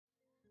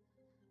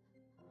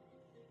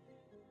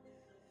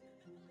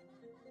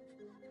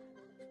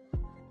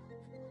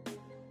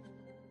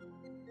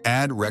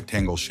Add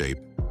rectangle shape.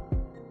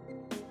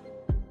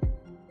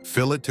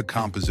 Fill it to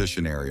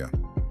composition area.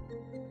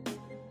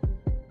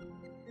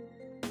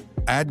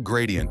 Add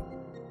gradient.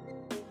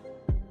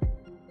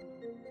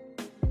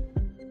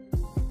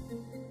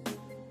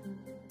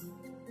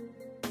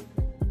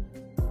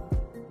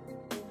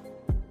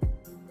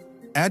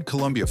 Add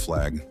Columbia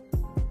flag.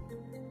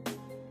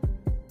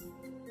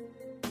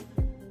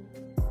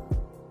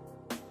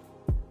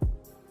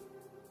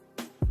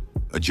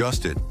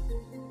 Adjust it.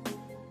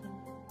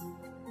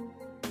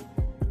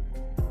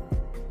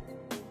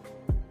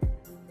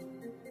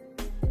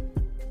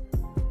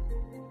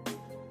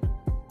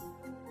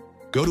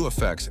 Go to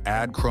Effects,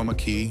 add Chroma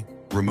Key,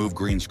 remove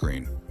green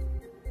screen.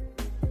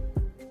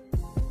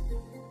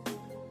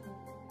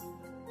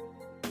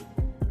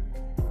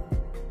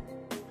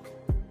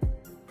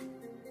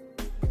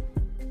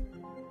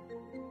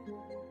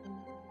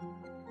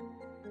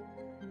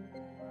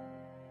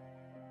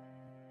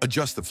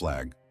 Adjust the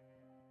flag.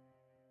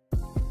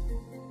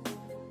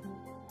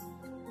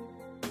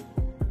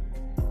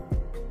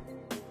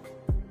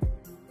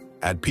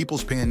 Add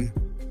People's Pin.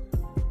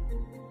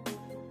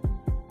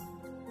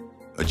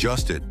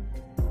 Adjust it.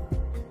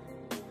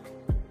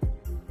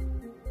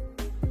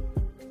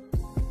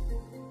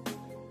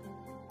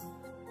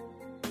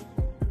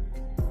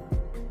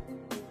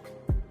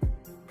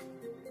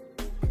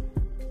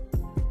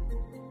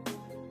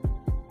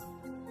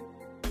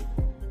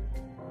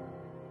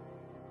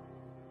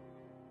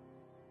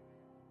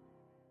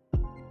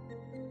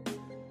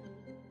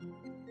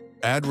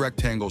 Add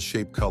rectangle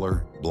shape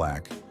color,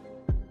 black.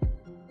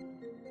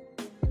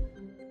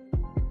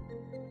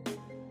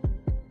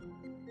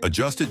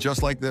 Adjust it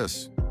just like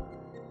this.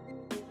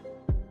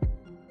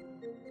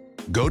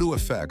 Go to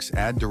Effects,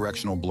 add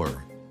directional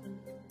blur.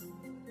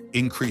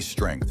 Increase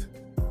strength.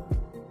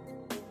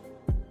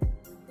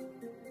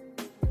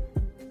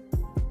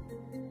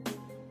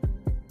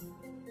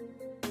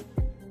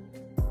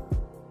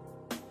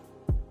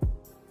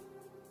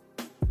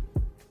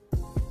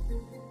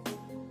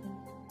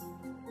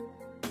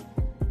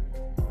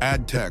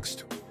 Add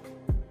text.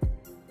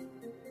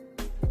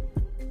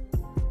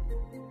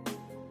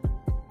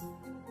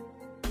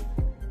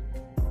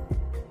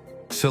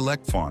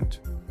 Select font.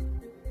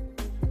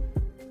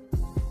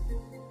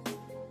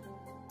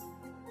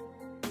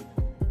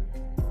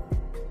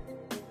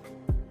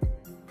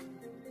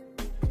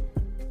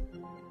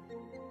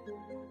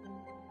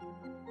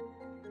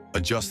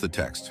 Adjust the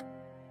text.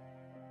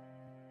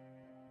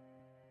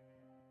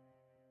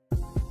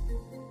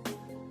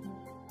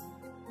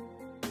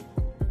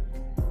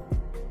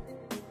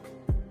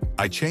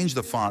 I changed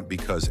the font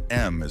because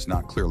M is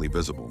not clearly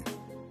visible.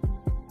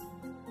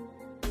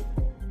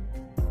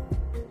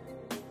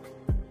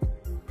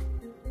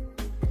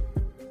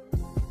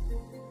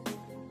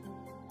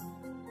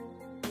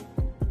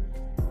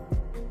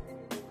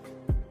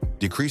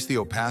 Decrease the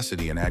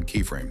opacity and add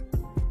keyframe.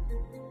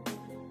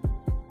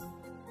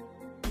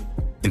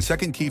 In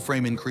second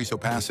keyframe, increase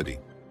opacity.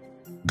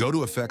 Go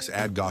to Effects,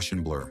 add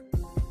Gaussian blur.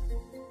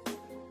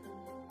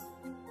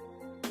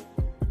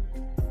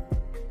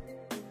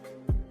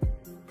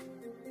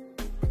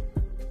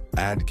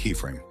 Add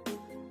keyframe.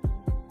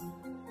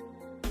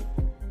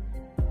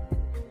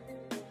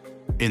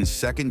 In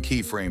second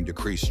keyframe,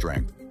 decrease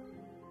strength.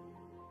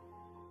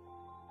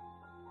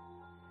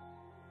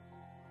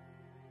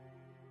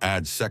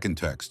 Add second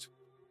text.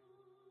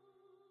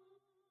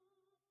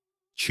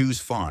 Choose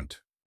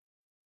font.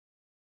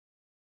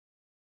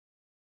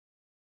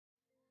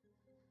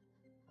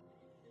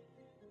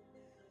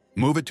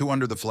 Move it to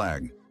under the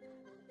flag.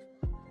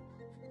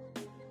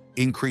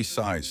 Increase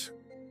size.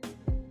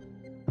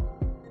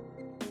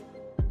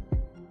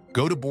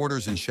 Go to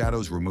Borders and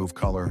Shadows, remove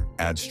color,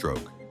 add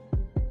stroke.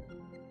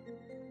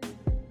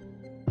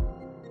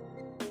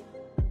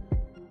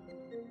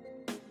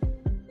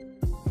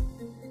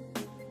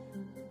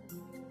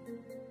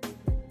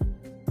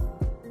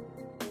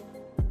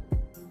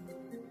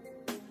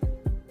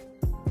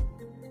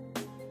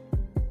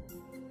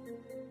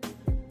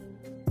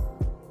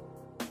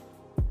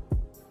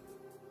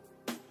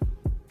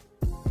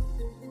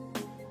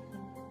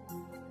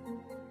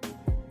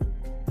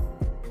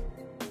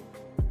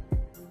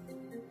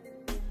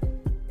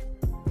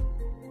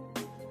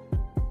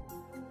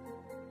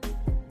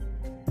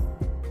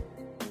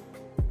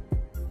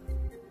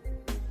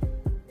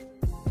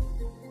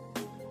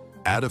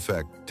 Add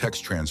effect,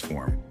 text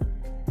transform.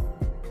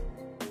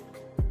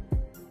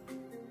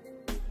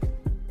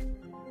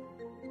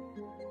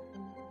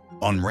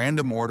 On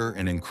random order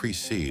and increase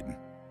seed.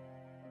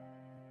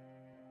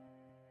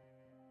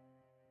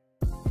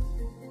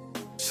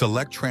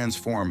 Select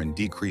transform and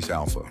decrease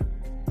alpha.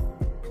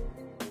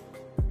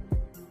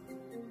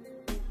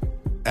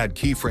 Add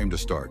keyframe to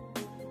start.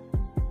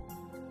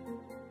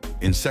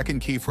 In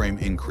second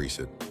keyframe, increase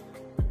it.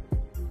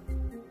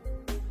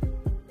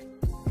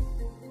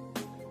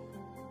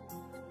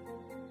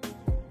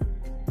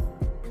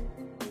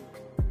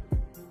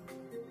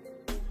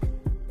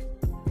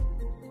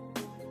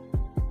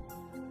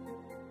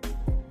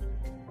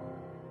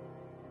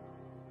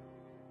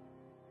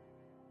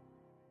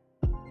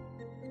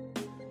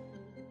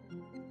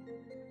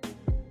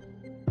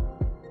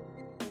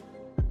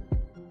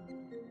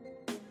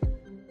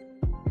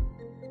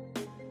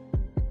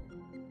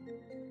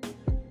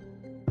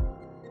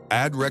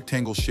 Add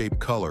rectangle shape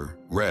color,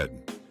 red.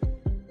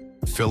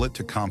 Fill it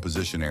to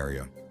composition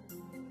area.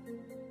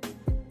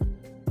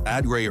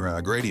 Add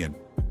gradient.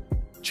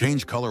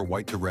 Change color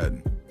white to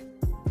red.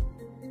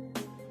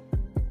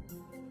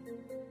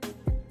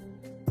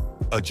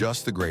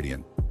 Adjust the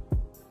gradient.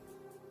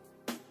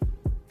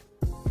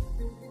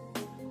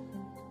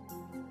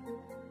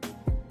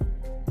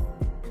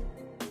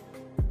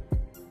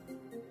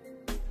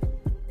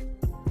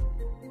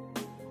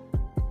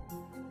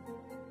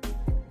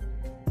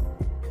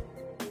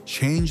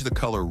 Change the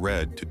color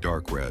red to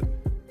dark red.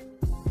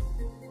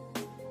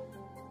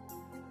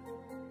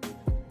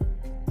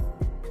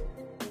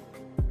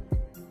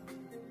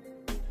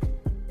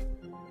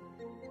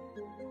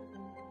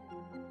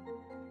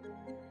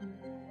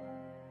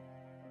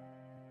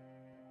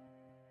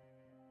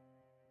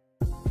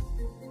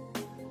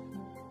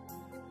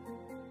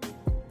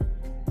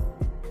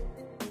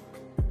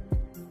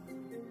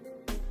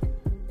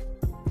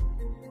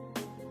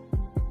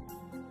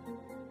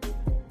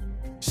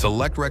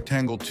 Select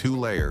rectangle 2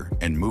 layer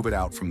and move it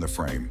out from the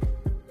frame.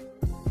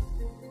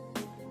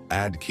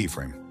 Add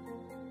keyframe.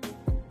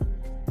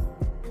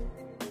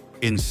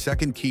 In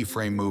second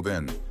keyframe, move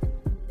in.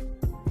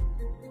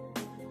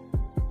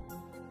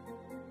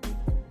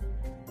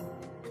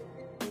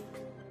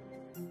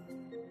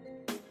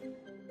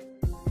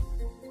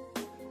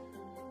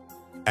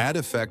 Add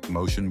effect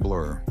motion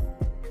blur.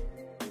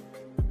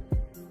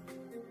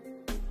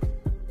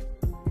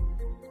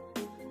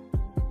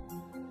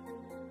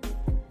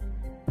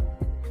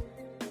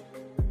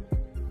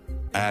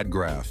 Add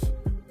graph.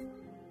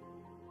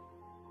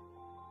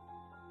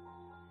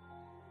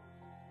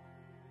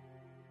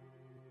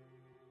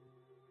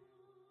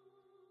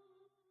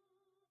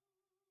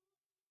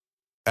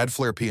 Add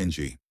flare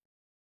PNG.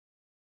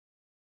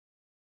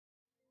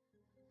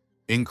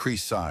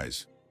 Increase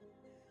size.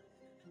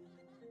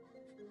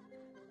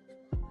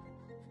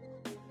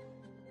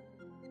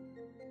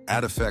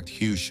 Add effect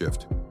hue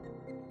shift.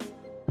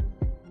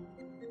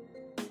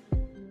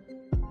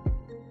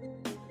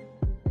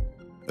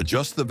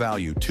 Adjust the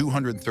value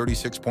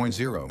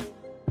 236.0.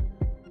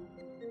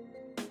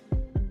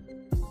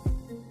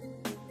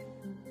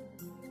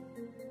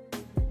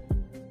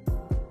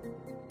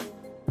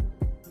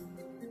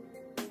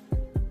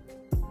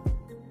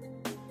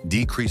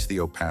 Decrease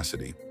the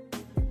opacity.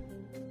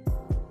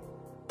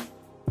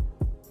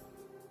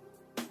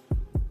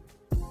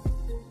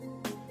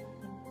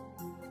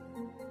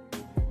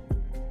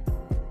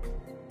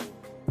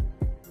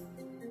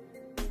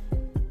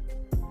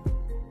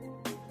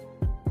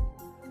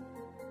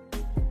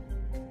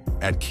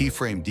 Add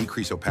keyframe,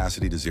 decrease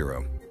opacity to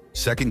 0.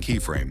 Second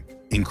keyframe,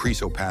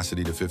 increase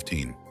opacity to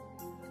 15.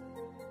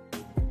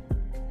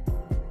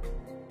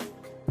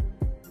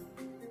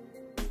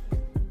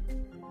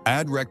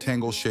 Add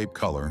rectangle shape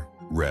color,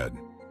 red.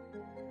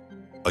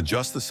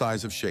 Adjust the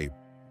size of shape.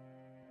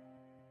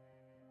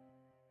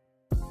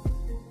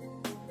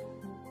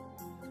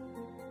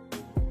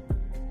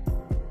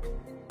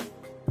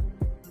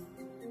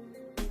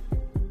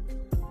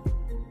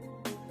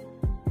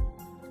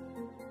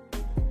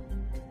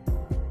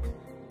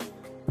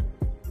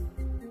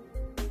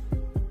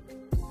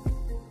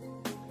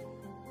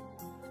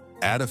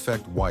 Add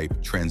effect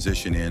wipe,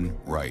 transition in,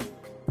 right.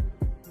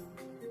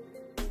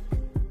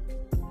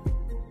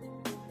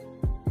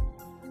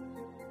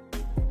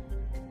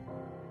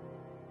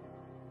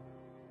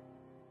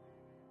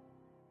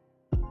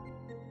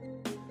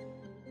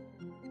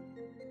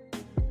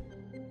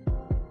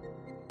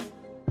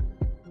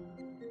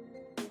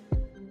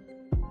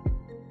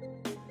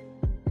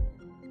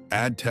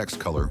 Add text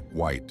color,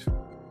 white.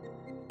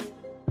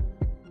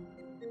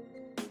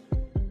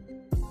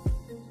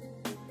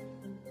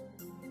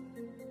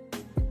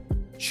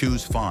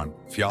 Choose font,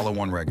 Fiala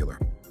 1 regular.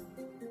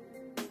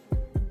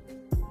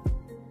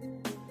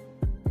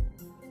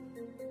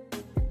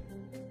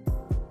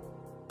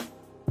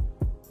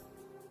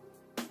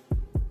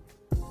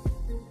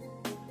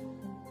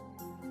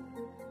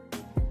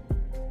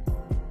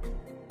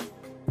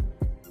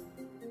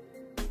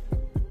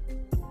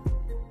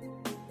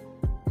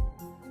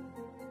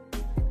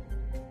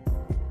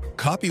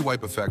 Copy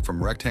wipe effect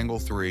from rectangle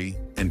 3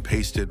 and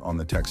paste it on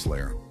the text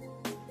layer.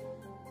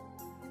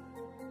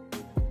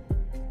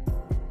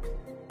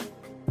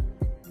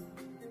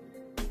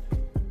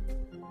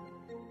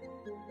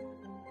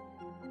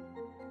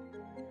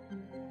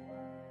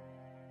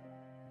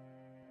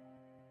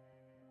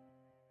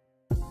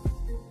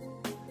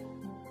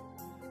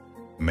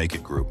 Make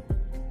it group.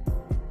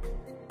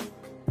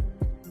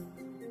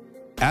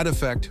 Add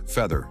effect,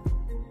 feather.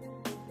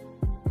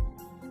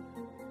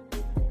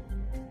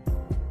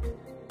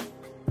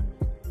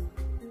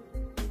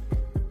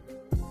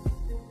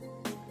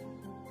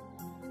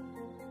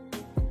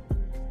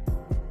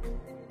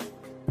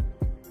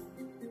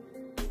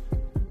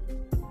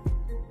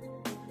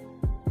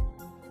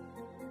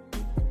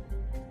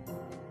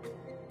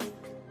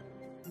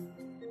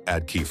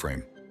 Add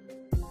keyframe.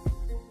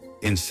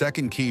 In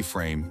second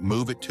keyframe,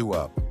 move it to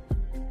up.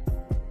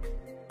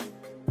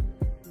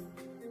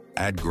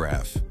 Add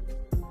graph.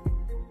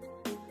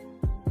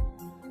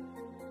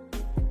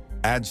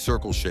 Add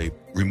circle shape,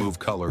 remove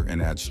color,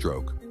 and add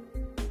stroke.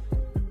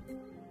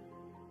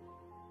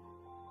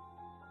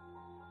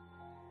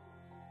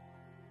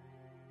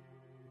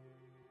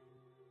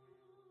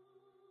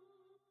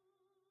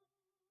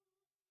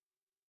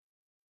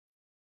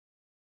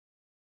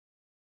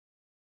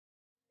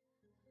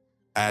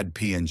 Add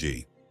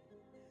PNG.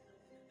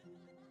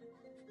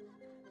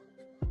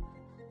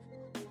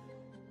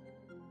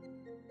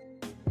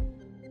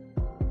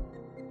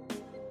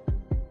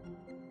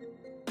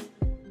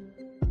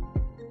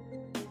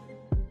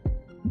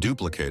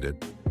 Duplicate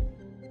it.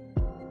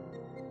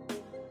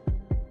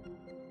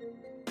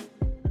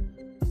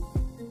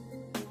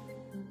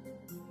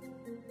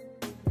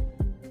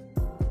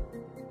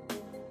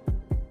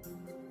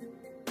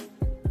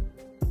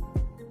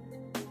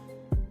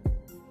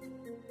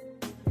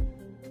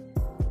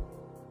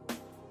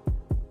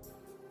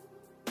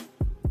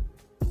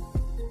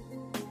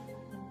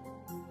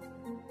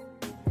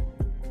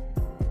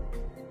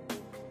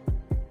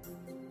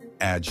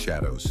 Add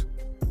shadows.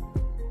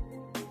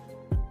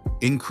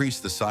 Increase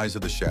the size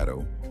of the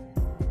shadow.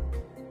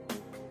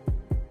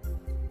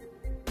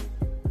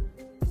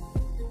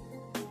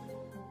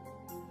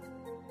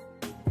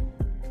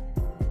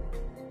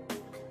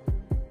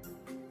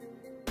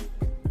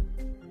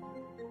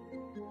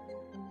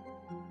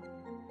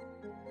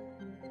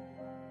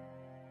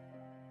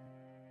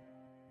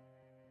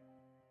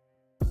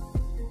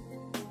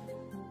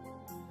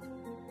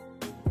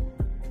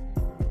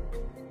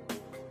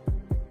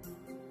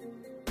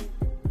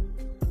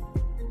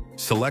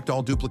 Select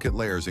all duplicate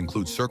layers,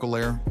 include circle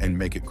layer, and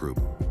make it group.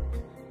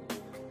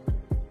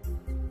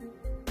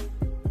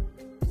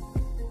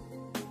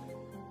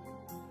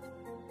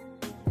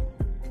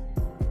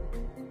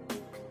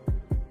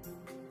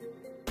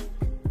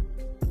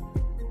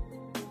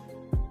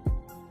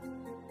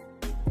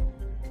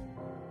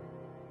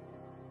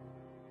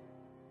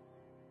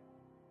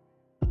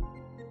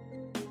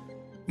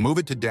 Move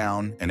it to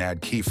down and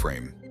add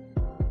keyframe.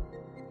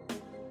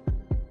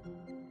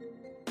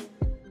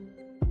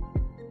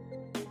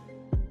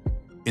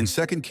 In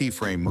second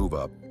keyframe, move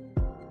up.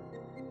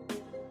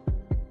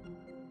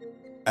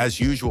 As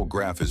usual,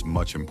 graph is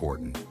much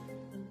important.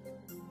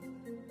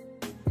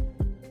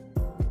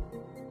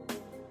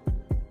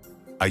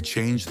 I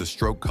change the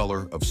stroke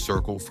color of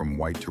circle from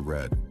white to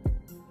red.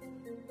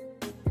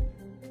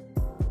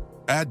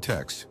 Add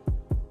text.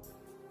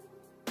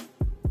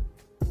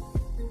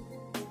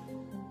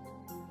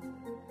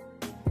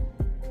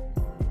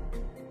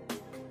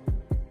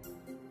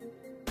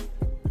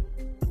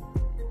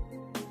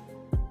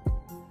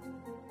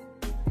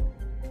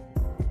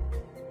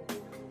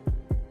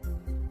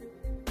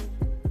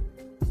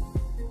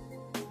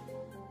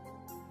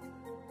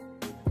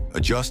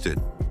 Adjust it.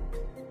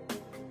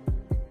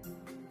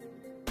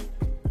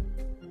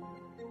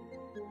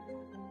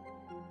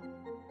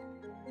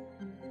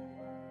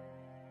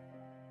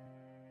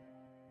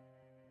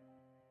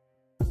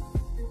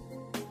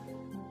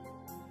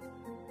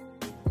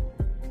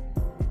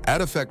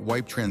 Add effect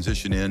wipe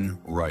transition in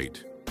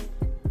right.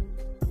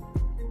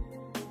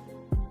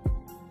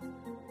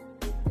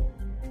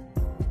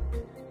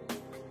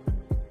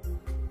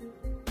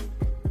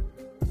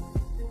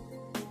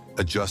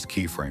 Adjust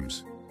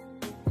keyframes.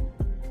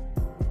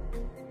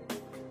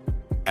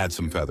 Add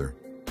some feather.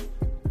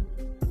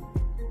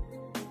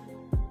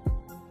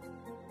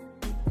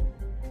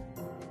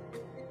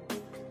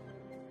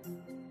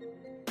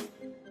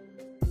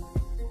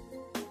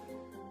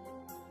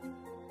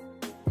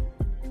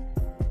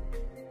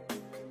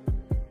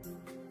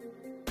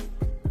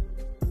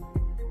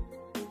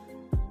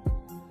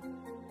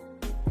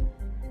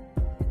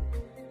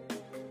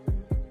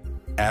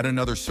 Add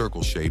another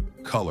circle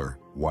shape, color,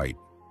 white.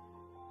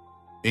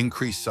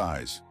 Increase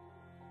size.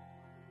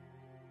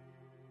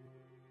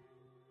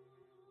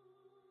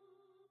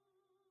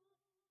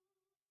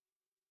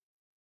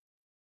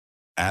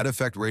 Add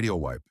effect radial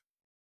wipe.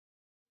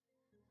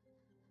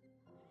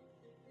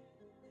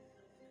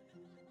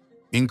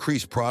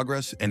 Increase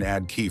progress and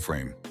add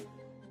keyframe.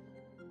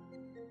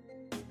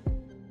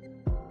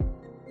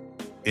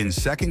 In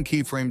second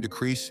keyframe,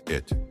 decrease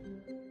it.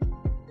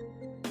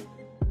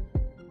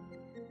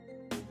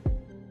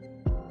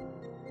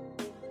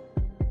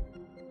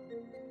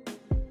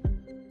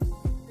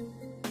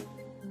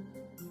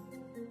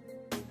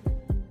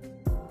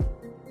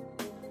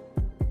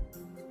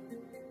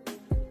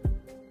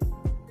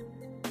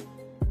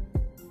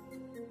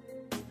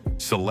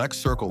 Select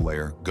circle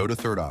layer, go to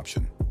third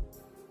option.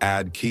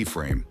 Add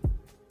keyframe.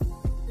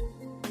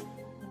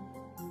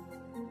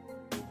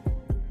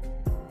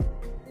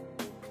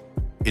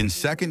 In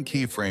second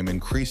keyframe,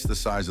 increase the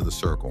size of the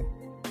circle.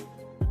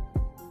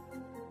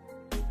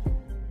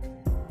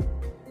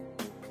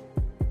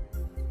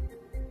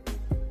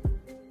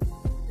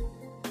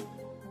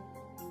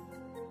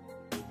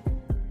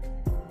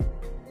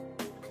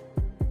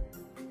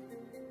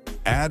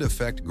 Add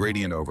effect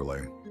gradient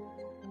overlay.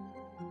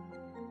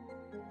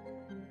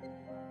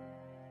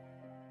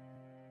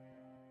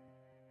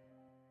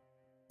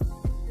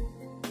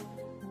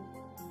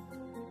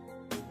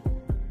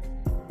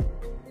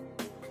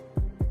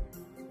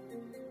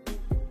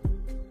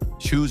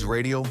 Choose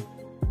radial.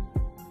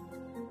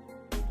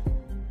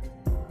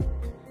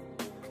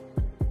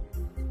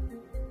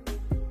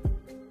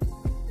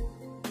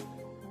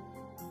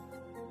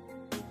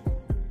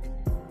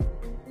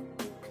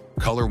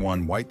 Color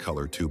 1 white,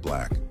 color 2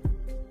 black.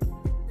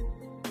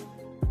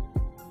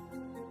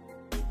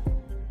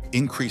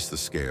 Increase the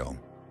scale.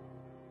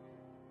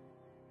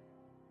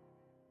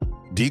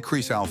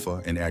 Decrease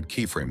alpha and add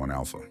keyframe on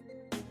alpha.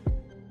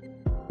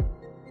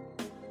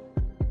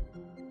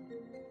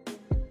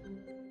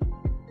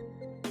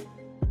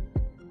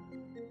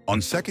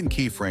 On second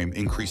keyframe,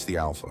 increase the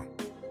alpha.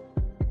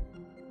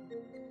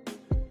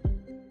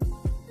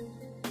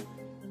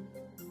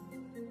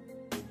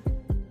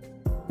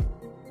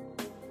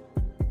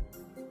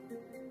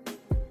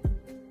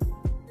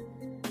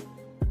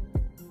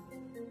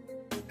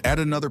 Add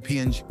another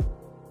PNG.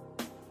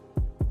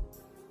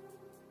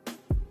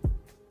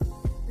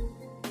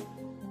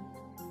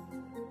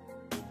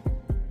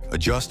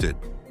 Adjust it.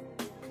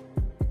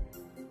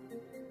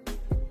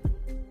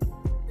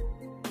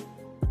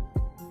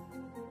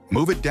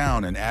 Move it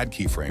down and add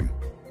keyframe.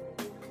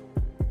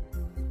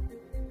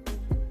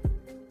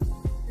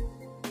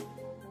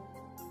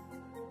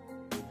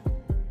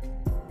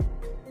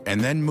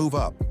 And then move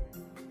up.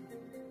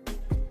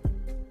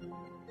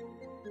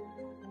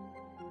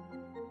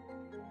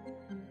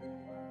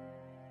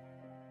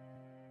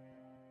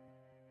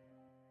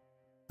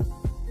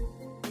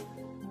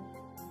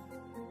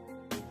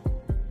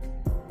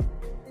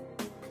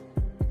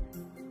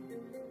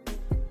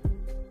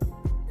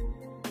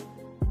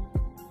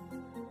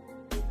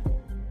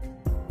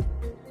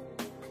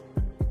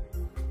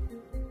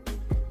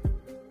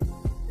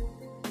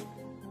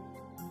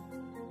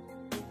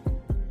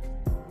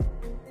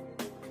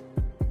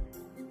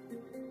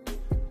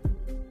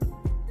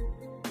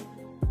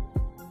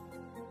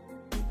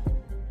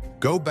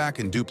 Go back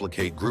and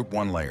duplicate Group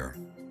 1 layer.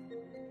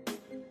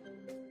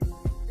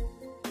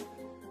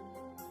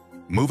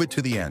 Move it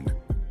to the end.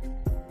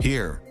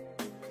 Here.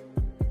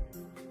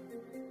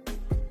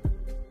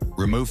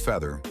 Remove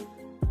feather.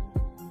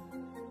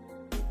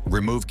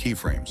 Remove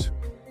keyframes.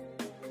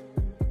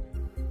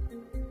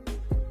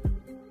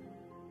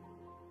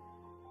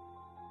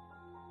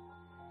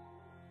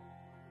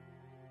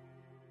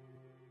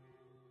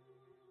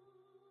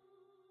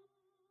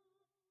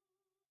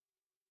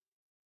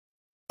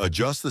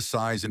 Adjust the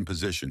size and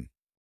position.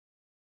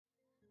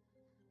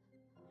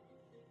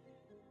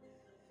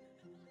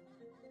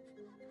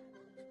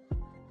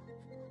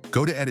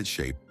 Go to Edit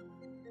Shape.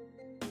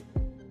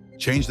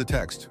 Change the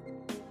text.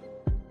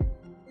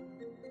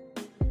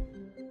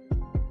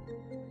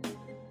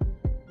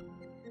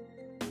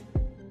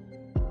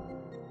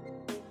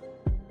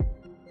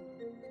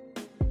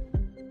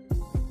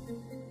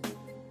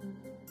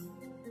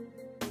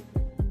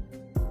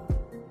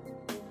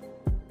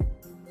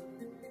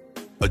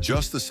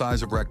 Adjust the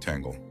size of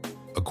rectangle,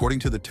 according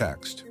to the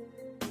text.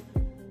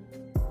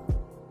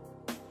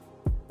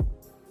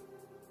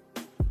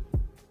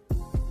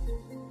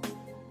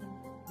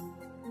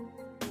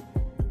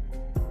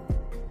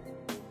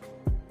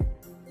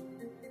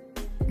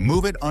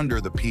 Move it under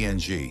the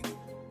PNG.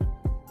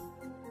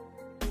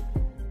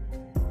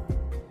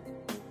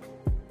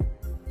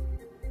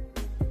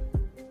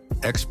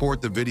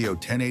 Export the video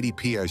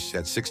 1080p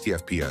at 60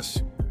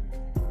 FPS.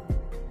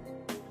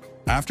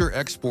 After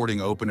exporting,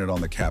 open it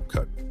on the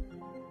CapCut.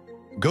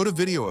 Go to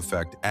Video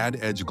Effect, add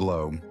Edge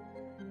Glow.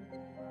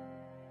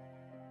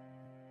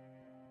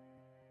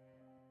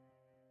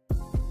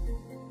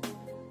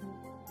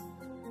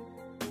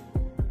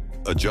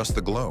 Adjust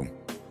the glow.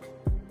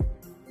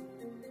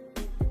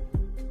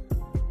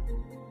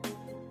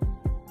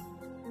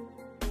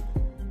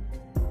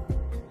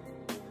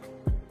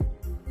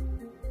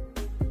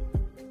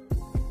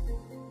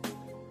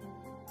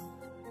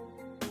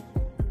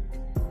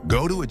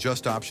 Go to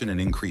Adjust option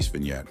and increase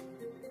vignette.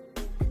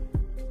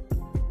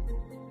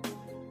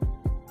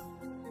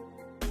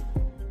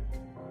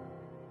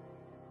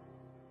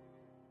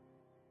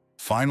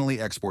 Finally,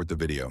 export the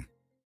video.